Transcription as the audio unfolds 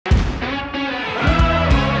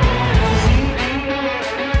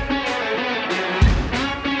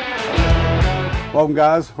Welcome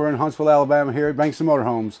guys, we're in Huntsville, Alabama here at Bankston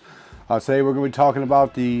Motorhomes. Today we're going to be talking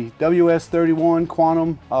about the WS31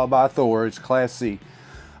 Quantum by Thor. It's Class C.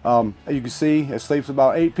 As you can see, it sleeps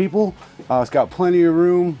about 8 people. It's got plenty of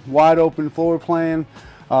room, wide open floor plan.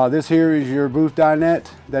 This here is your booth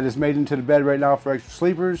dinette that is made into the bed right now for extra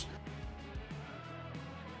sleepers.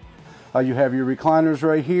 You have your recliners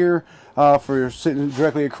right here for sitting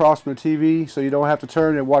directly across from the TV, so you don't have to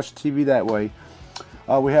turn and watch the TV that way.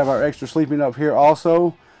 We have our extra sleeping up here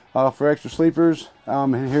also for extra sleepers.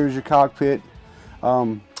 And here's your cockpit,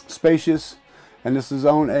 spacious, and this is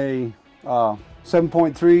on a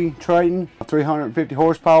 7.3 Triton, 350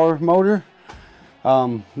 horsepower motor.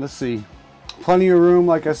 Let's see, plenty of room.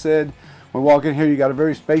 Like I said, when we walk in here, you got a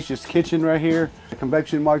very spacious kitchen right here, a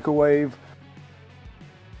convection microwave,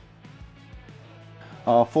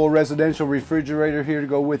 full residential refrigerator here to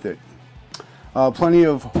go with it. Plenty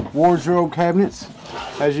of wardrobe cabinets,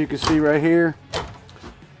 as you can see right here.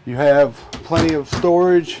 You have plenty of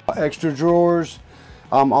storage, extra drawers.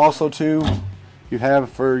 Also too, you have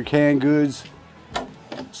for your canned goods,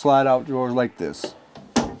 slide out drawers like this.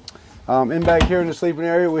 In back here in the sleeping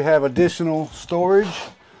area, we have additional storage.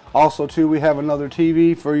 Also too, we have another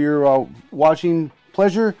TV for your watching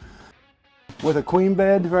pleasure, with a queen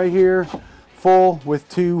bed right here, full with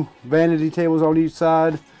 2 vanity tables on each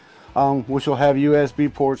side, which will have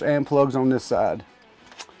USB ports and plugs on this side.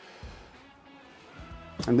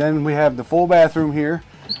 And then we have the full bathroom here.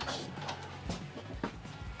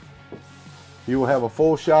 You will have a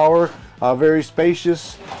full shower, very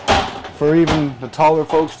spacious for even the taller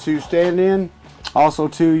folks to stand in. Also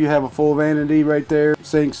too, you have a full vanity right there,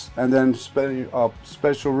 sinks, and then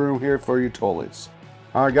special room here for your toilets.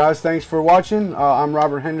 All right guys, thanks for watching. I'm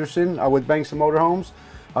Robert Henderson with Bankston Motorhomes.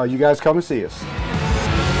 You guys come and see us.